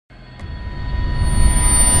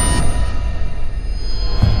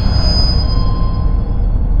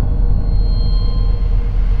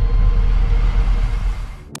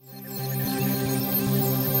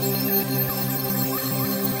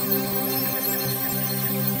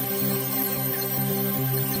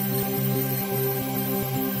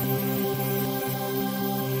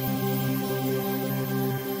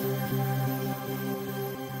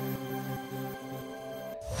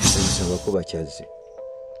ko bakyaze.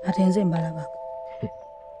 Ate nze mbalabako.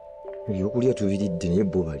 Ebyokulya tubiridde naye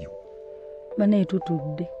bo baliwo. Banaye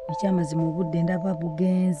tutudde ekyamazima obudde ndaba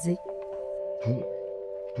bugenze.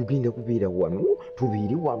 Tugenda kubeera wano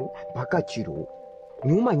tubeere wano paka kiro.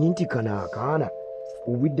 Numanyi nti kana akaana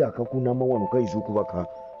obudde akakunama wano kayinza okuba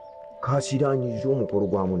kasiraanyiza omukolo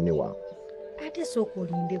gwa munne waabwe. Ate sooka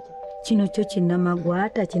olindeko kino kyo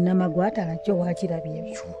kinnamagwata nakyo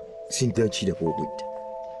waakirabye. Sintakirako obudde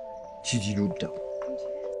kiri ludda.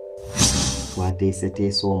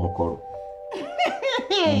 Twateeseteese omukolo.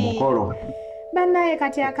 Omukolo bannaye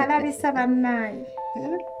kati akalabisa bannaye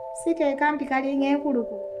siteeka mpi kalinga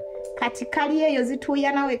enkuluku kati kali eyo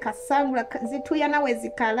zituuya nawe kasangula zituuya nawe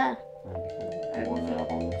zikala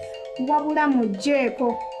wabula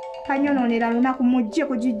mujjeeko kanyonoonera lunaku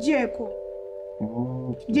mujjeeko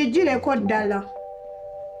gijjireko ddala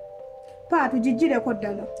paatu gijjireko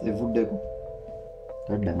ddala evuddeko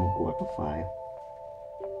taddamu kuba tofaayo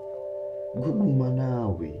guguma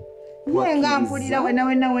naawe ye nga mpulira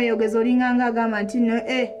wena weeyogeza olinganga agamba nti no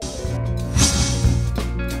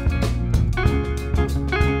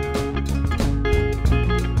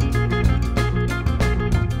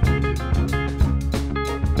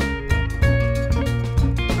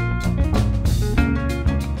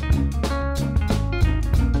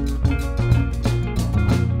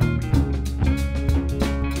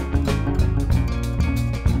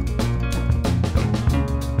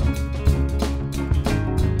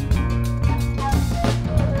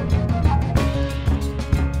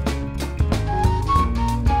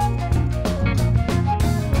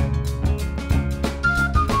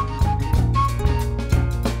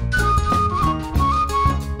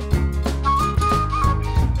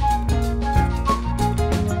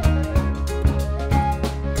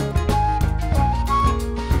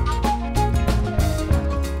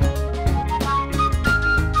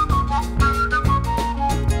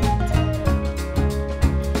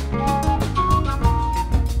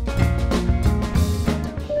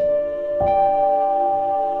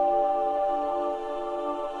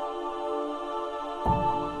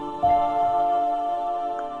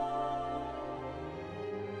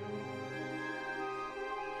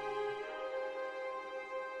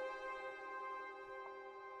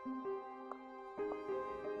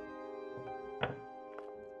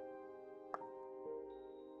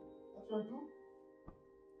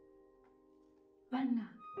Banna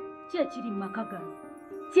kyekiri maka gano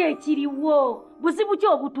kyekiriwo buzibu ki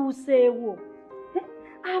obutuuseewo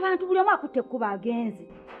abantu buli omu akutte ekkuba agenze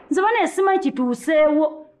nze bana esimanyi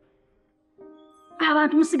kituuseewo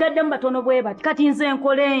abantu musigaddemu batono bwe bati kati nze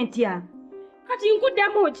nkole ntya kati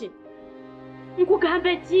nkuddamu ki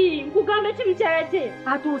nkugambe ki mukyala kye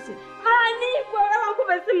atuuse ani gwe olaba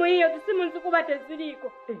nkuba essimu yiyo tisimu nzikuba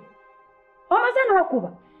teziriiko omaze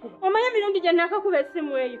n'okuba omanye emirundi gye nakakuba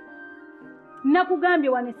essimu eyo nakugambye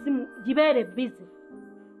wano essimu gibeere bizi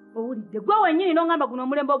owulidde gwe wennyini n'ongamba guno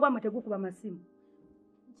omulembe ogwammwe tegukuba masimu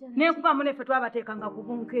nenkugamu neffe twabateekanga ku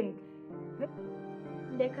bunkenge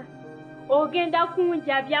ndeka ogenda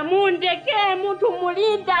kunjabya mundeke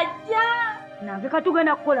tumulinda jja nange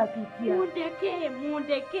katugenda kukola kitya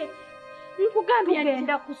mundeke nkugambye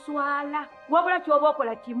tugenda kuswala wabula kyoba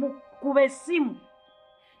okola kimu kuba essimu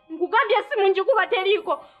nkugambye essimu njikuba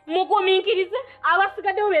teriiko mugumiikirize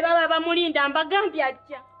abasigaddewo be baba bamulinda mbagambye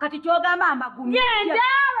ajja kati kyogamba amagumya genda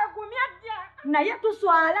bagumya ajja naye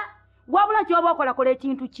tuswala wabula kyoba okola kola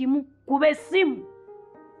ekintu kimu kuba essimu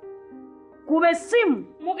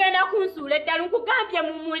mugenda kunsuula eddala nkugambye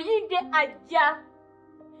mumulinde ajja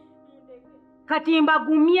kati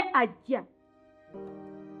mbagumye ajja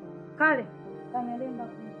kale kamere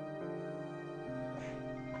mbagumye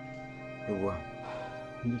ewa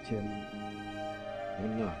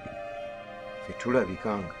Muna, ffe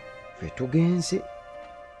tulabikanga, ffe tugenze.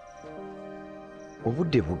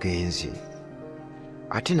 Obudde bugenze.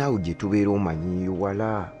 Ate naawe gye tubeera omanyi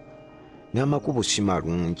wala. N'amakubo si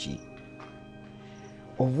malungi.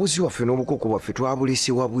 Obubuzi waffe n'obukoko bwaffe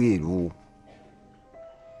twabulese wabweru.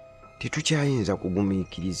 Tetukyayinza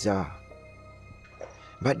kugumiikiriza.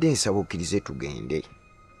 Badde nsaba okkirize tugende.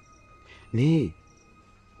 Naye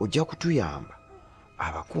ojja kutuyamba.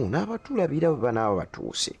 Abakulu n'abatulabira baba n'abo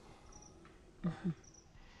batuuse.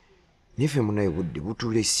 Niffe munaye budde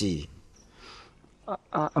butulese.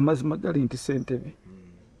 Amazima gali nti ssentebe.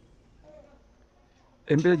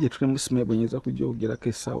 Embeera gye tuli musimu ebonyeza kujoogerako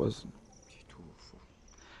essaawa zino.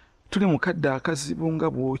 Tuli mu kadde akazibu nga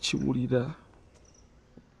bw'okiwulira.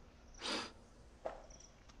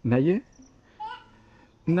 Naye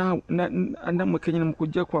nammwe kennyini mu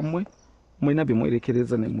kujja kwammwe mulina bye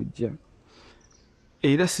mwerekereza ne mujja.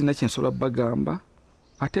 Era sina kye nsobola bagamba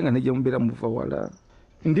ate nga nejja mubeera muva wala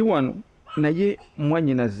ndi wano naye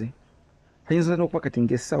mwanyinaze ayinza n'okuba kati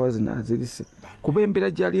ng'essaawa zino azirise kuba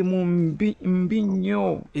embeera gyalimu mbi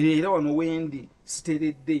nnyo era wano wendi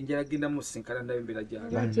siteredde njala genda musinkana ndaba embeera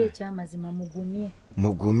gyali lwaki ekyamazima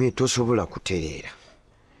mugumye tosobola kutereera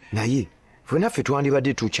naye fenaffe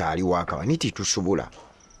twandibadde tukyali waka wani titusobola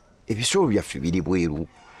ebisolo byaffe biri bweru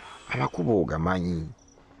amakubo ogamanyi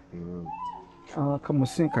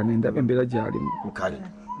kamusinkana ndaba embeera gyalimu kale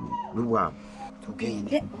lubwamu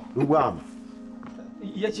tugende lubwamu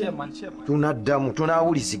tunaddamu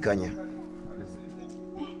tunaawuliziganya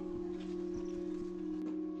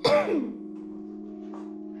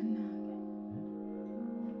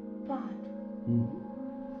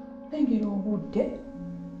lengera obudde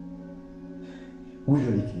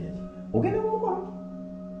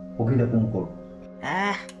ogenda ku mukolo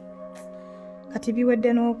kati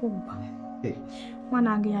biwedde n'okugwa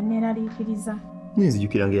mwana wange yanneeraliikiriza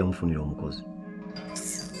nenzijukira nga yamufunira omukozi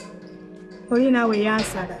oli naawe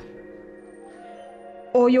yansala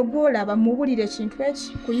oyo gwolaba mubulire ekintu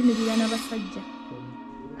eki kuyimirira n'abasajja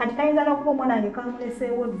kati kayinza n'okuba omwana wange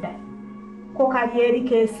kamuleseewo dda ko kali eri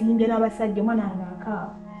keesimbye n'abasajja omwana wange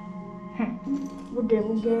akaaba budde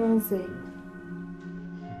bugenze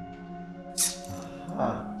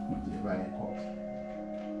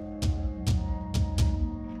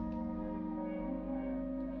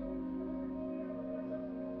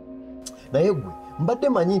naye gwe mbadde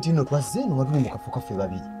manyi nti nno twazze eno nga tuli mu kafo kaffe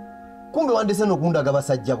babiri kumbe wandese n'okundaga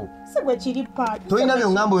basajja bo si bwe kiri paatu tolina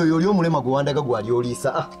byongamba oyo oli omulema gwe wandaga gwali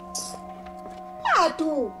oliisa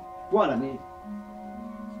paatu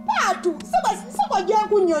paatu sebo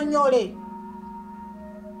gyenkunnyonnyole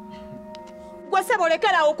gwe sebo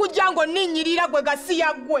lekerawo okujja ng'onninnyirira gwe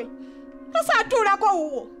gasiya gwe asa atuulako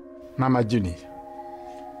wuwo Mama Junior.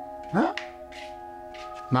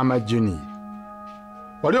 Mama Junior.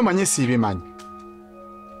 Wali omanyi siibimanyi?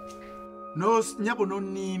 Nyabo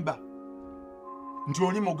n'onnimba nti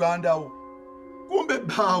oli muganda wo kumbe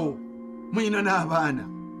bbaawo muyina n'abaana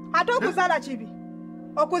ate okuzaala kibi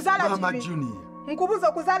okuzaala kibi Mama Junior. nkubuza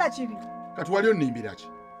okuzaala kibi Kati wali onnimbira ki?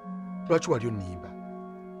 Lwaki wali onnimba?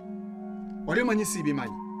 Wali omanyi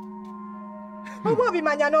siibimanyi? oba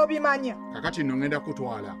obimanya n'obimanya Kakati nno ngenda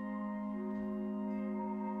kutwala.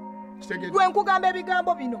 gwe nkugamba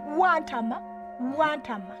ebigambo bino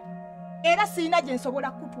wantama era siina gye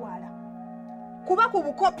nsobola kutwala kuba ku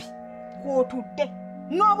bukopi kwotudde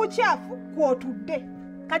n'obukyafu kwotudde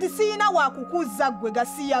kati siina wakukuzza gwe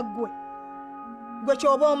gasiya gwe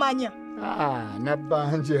kyoba omanya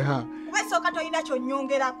Nabbanja. kuba esooka tolina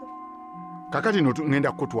kyonnyongerako Kakati nno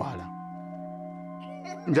ngenda kutwala.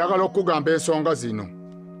 Njagala okugamba ensonga zino.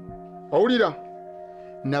 Owulira?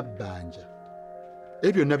 Nabbanja.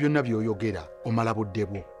 Ebyo byonna by'oyogera omala budde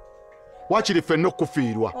bwo. Wakiri ffenna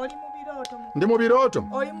okufiirwa. oli mu birooto Ndi mu birooto?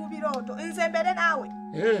 oli mu birooto nze mbere naawe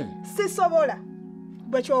sisobola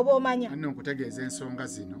bwe kyoba omanya Anno nkutegeeza ensonga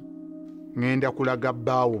zino. Ngenda kulaga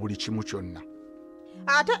bbaawo buli kimu kyonna.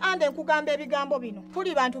 ate ande nkugamba ebigambo bino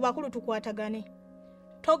tuli bantu bakulu tukwatagane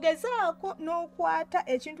togezaako n'okwata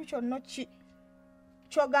ekintu kyonna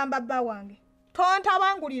kyogamba bba wange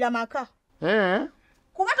tontabangulira maka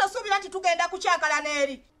kuba tosuubira nti tugenda kukyakala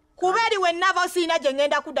n'eri kuba eri wennaava osiina gye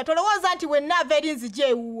ngenda kudda tolowooza nti wennaava eri nzija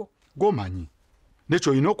ewuwo Gomanyi.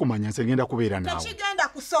 Nekyo olina okumanya nze ngenda kubeera naawe. tekigenda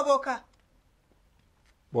kusoboka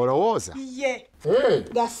Bw'olowooza? ye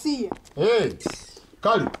gasiya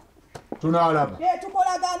Kale, tunaalaba.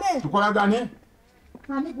 tukolagane Tukolagane?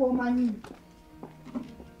 ani gwomanyi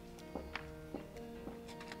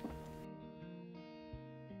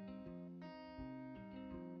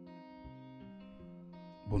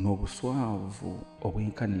buno obuswavu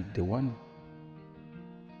obwenkanidde wano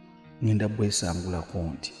ngenda bwesangulako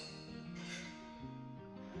nti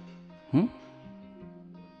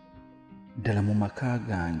ddala mu maka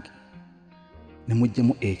gange ne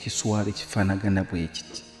muggyemu ekiswalo ekifaanagana bwe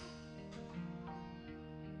kiti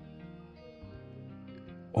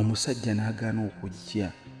omusajja n'agaana okujja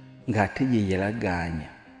ng'ate ye yalagaanya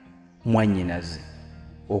mwannyinaze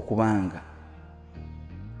okubanga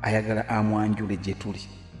ayagala amwanjule gye tuli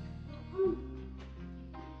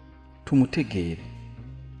tumutegeere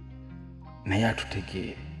naye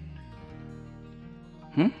atutegeere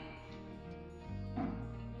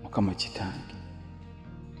Mukama kitange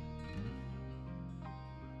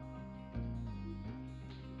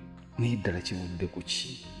naye ddala kivudde ku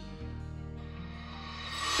ki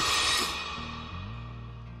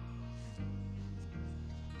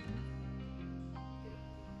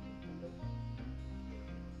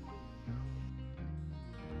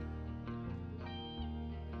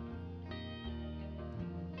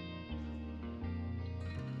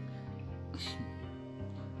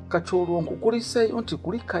kati olwo nkukuliseeyo nti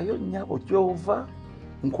kulikayo nnyabo gy'ova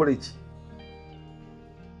nkole ki?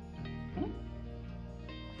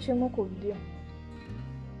 Kimu ku ddyo.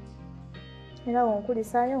 Era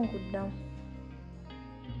wonkulisaayo nkuddamu.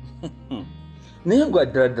 Naye nga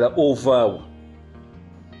ddala ovaawo.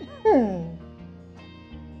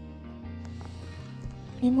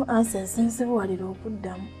 Nimu ansi ezinzibuwalira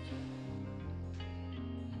okuddamu.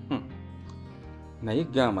 Naye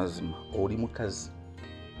ga amazima oli mukazi.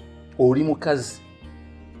 Oli mukazi.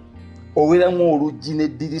 Oweramu oluggi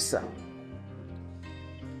n'eddirisa.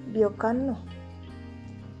 Byokka nno.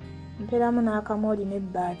 Mperamu n'akamooli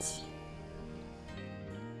n'ebbaati.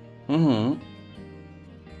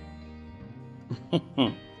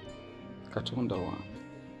 Katonda wange.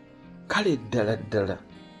 Kale ddala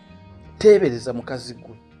teebereza mukazi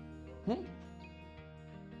gwe.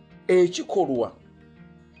 Ekikolwa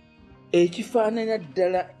ekifaananya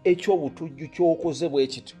ddala eky'obutujju ky'okoze bwe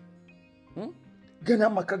kityo. Gana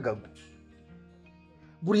amaka gago.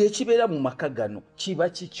 Buli ekibeera mu maka gano kiba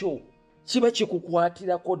kikyo. Kiba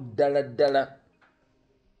kikukwatirako ddala.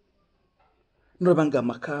 Nolaba nga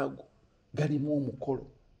amaka ago galimu omukolo.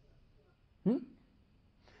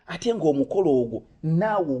 Ate ng'omukolo ogwo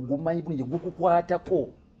naawe ogumanyi bulungi gukukwatako.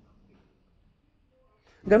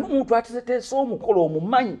 Nga n'omuntu ateeseteese omukolo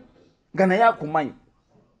omumanyi nga naye akumanyi.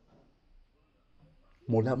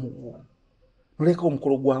 Mulamu wo. Noleka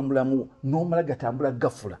omukolo gwa mulamu wo n'omala gatambula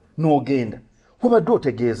gafula n'ogenda. Wabadde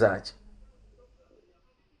otegeeza ki?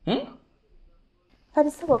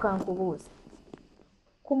 Kati sebo kankubuuza.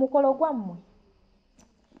 Ku mukolo gwammwe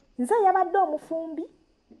nze yabadde omufumbi,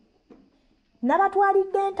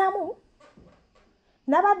 nabatwalidde entamu,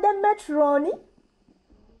 nabadde metroni,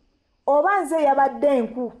 oba nze yabadde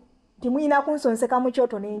enku timuyina kunsonseka mu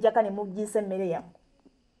kyoto n'enjaka ne muggiisa emmere yammwe.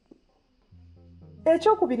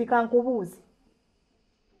 Ekyokubiri kankubuuze.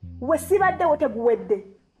 We sibaddewo teguwedde.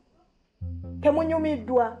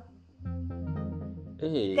 Temunyumiddwa.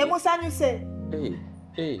 Temusanyuse.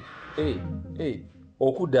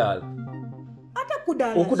 Okudaala. Ate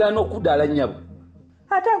kudaala. Okudaala n'okudaala nnyabo.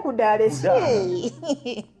 Ate kudaala si.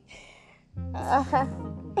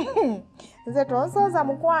 Nze tonsooza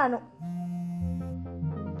mukwano.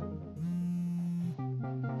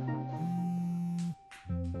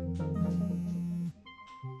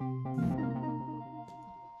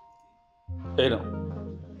 Era.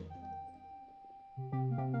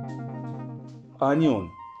 Ani ono?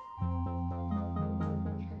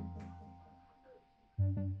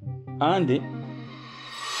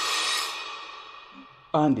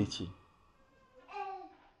 Ande ki?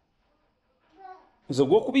 Nze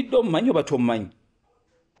gw'okubidde omumanyi oba tomumanyi?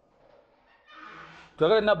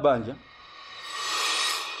 Twagala Nabbanja?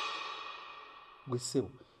 Gwe ssebo,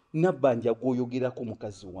 Nabbanja gw'oyogerako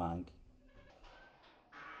mukazi wange.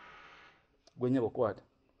 Gwe nnyabo kwata.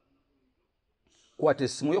 Kwata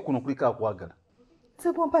essimu yo kuno kuliko akwagala.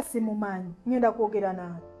 Ssebo mpa simumanyi, ngenda kwogera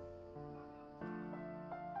nawe.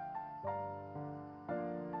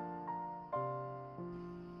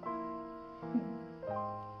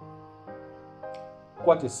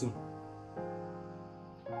 Kwata essimu.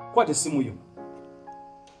 Kwata essimu yo.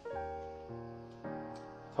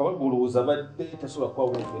 Kabagwa olowooza badde tasobola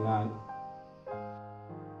kwawula ffe nange.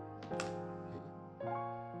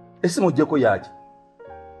 Essimu oggyeko yaki?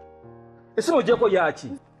 Essimu oggyeko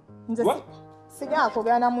yaki? Nze sigenda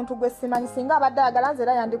kwogera na muntu gwe simanyi singa abadde ayagala nze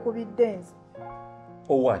era yandikubidde nze.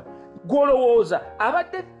 Owaayi. Gw'olowooza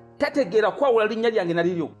abadde tategeera kwawula linnya lyange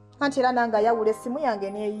naliryo. Anti era nange ayawula essimu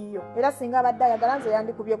yange n'eyiyo. Era singa abadde ayagala nze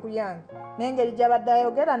yandikubye ku yange. N'engeri gy'abadde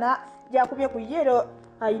ayogera gyakubye ku ye ero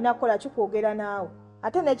ayina kukola ki kwogera naawe.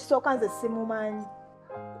 Ate n'ekisooka nze simumanyi.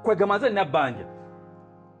 Kwegamba nze Nabbanja.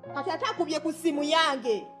 Kati ate akubye ku ssimu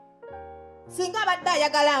yange. Singa abadde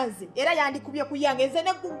ayagala nze era yandikubye ku yange nze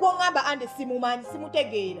ne gw'oŋŋamba ande simumanyi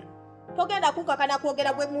simutegeera. Togenda kunkakana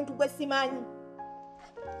kwogera gwe muntu gwe simanyi.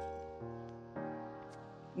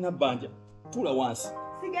 Nabbanja, tuula wansi.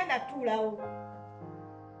 Sigenda tuulawo.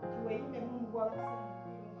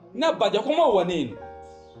 Nabbanja komawo waneeno.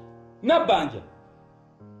 Nabbanja.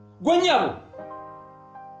 Gwe nnyabo.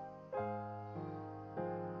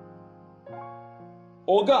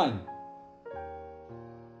 Ogaanyi.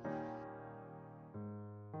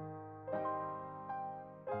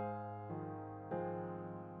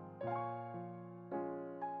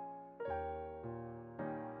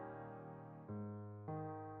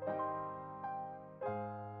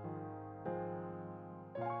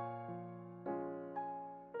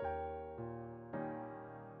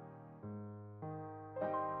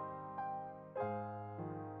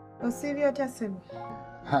 Osiibye otya ssebo?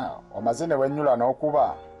 Omaze ne wennyula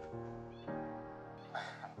n'okuba.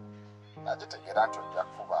 nagitegera nti ojja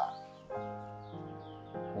kufuba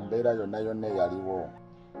mu mbeera yonna yonna eyaliwo.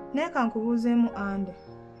 Naye kankubuuzeemu Ande,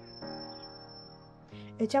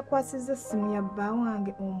 ekyakwasizza essimu ya bba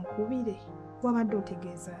wange omukubire wabadde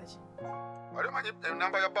otegeeza ki? Wali omanyi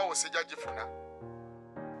enamba ya bbawo sijja gifuna.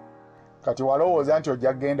 Kati walowooza nti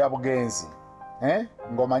ojja kgenda bugenzi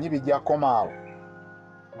ng'omanyi bijja kukomaawo.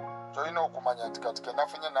 Kyolina okumanya nti kati ke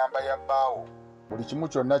nafunye enamba ya bbaawo buli kimu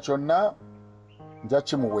kyonna kyonna nja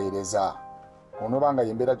kimuweereza onooba nga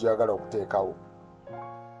y'embeera gy'oyagala okuteekawo.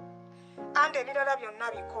 Ande ebirala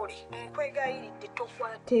byonna bikole. Nkwegayiridde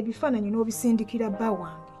tokwata ebifaananyi n'obisindikira bba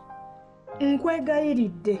wange.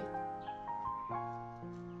 Nkwegayiridde.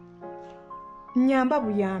 Nyamba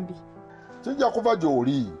buyambi. Kijja kuva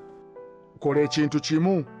gy'oli. Kola ekintu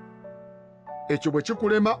kimu. Ekyo bwe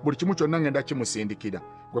kikulema buli kimu kyonna ngenda kimusindikira.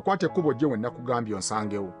 Gwe kwata ekkubo ojje we nakugambye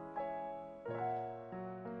onsangewo.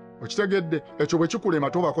 Okitegedde? Ekyo bwe kikulema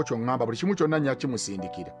tobaako ky'oŋŋamba buli kimu kyonna nnya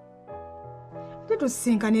kimusindikira.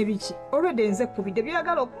 Tetusisinkana ebiki? Olwedde nze kkubidde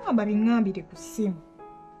byagala okuŋŋamba biŋŋambire ku ssimu.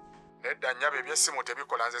 Nedda nnyabo eby'essimu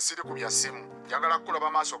tebikola, nze siri ku bya ssimu. Njagala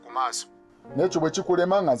kukulaba maaso ku maaso. N'ekyo bwe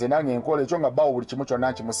kikulema nga nze nange nkola ekyo nga bbaawo buli kimu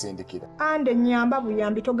kyonna nkimusindikira. Ande nyamba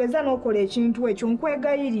buyambi togeza n'okola ekintu ekyo.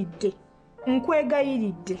 Nkwegayiridde.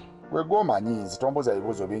 Nkwegayiridde. Gwe gw'omanyi nze tombuuza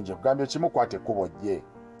ebibuuzo bingi nkugambye kimu kwata ekkubo ojje.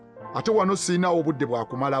 Ate wano siinaawo obudde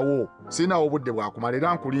bwakumalawo. Siinaawo obudde bwakumala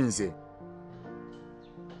era nkulinze.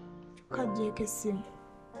 Kajjeeko essimu.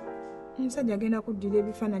 Omusajja agenda kuddira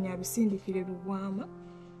ebifaananyi abisindikire Lubwama.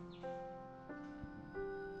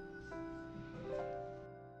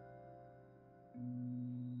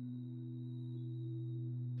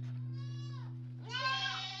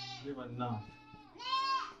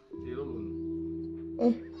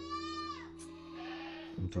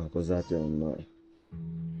 Omuntu akoze atya muno.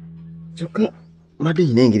 Kyokka madde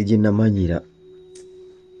nyina engeri gye nnamanyira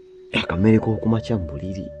akamere k'okumakya mu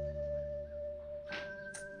buliri.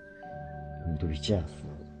 Ebintu bikyafu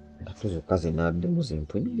nga zokka ze naddemu ze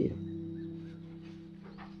mpunyirira.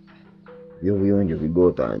 By'obuyonjo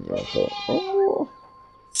bigootaanyako.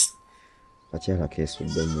 Kakyala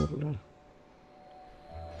keesuddemu olulala.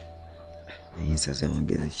 Naye nsaze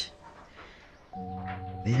magezi ki?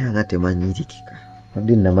 Era nga temanyirikika.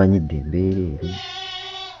 Madde nnamanyidde embeera eri.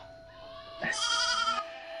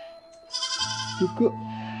 Kyokka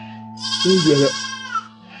enjala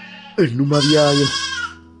ennuma byayo.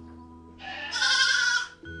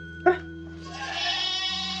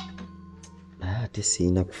 Ate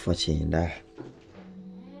sirina kufa kyenda.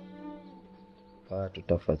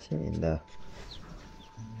 Tutafa kyenda.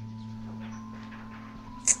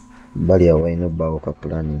 Bali awo alina obbaawo ka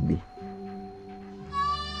pulaani B.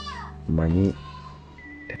 Manyi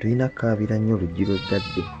tetulina kkaabira nnyo oluggi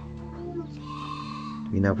lw'eggadde.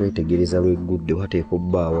 Tulina kwetegereza lw'eggudde wateeka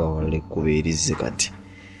obbaawo awalala ekkubo erizze kati.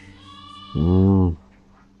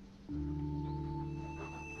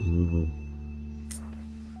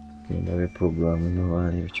 Ndabe puroguramu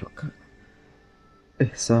n'olwaleero kyokka.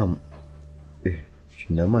 Saamu.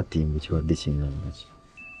 Kinamatimbi kiwadde kingamba ki?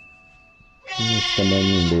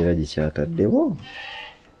 Kitamanyi embeera gikyataddewo.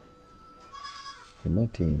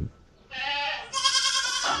 Kinamatimbi.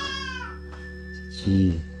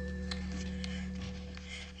 Ki?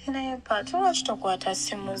 Naye Paatu lwaki tokwata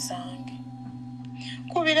ssimu zange?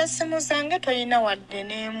 Kubira essimu zange toyina wadde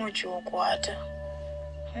n'emu gy'okwata.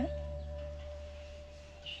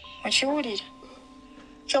 Okiwulira?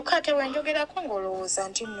 Kyokka ate wenjogerako ng'olowooza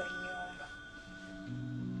nti nno nnyumba.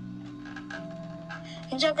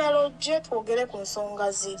 Njagala ojje twogere ku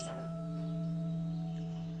nsonga ziri.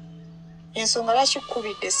 Ensonga lwaki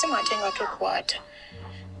kkubidde essimu ate nga tokwata.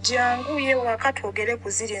 Jangu ye waka twogere ku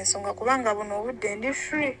ziri ensonga kubanga buno obudde ndi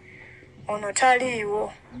free. Ono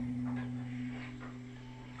taliiwo.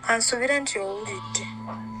 Kansubire nti owulidde.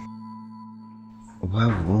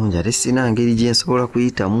 Obwavu bungi ate sirina ngeri gye nsobola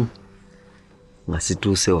kuyitamu nga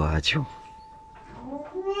situuse waakyo.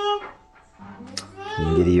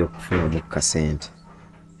 Engeri y'okufunamu kasente.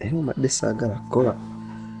 Era omadde saagala kukola.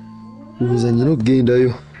 Ndowooza nnyina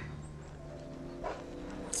okgendayo.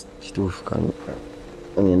 Kituufu kano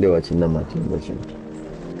ngende wa kinnamatimba kino.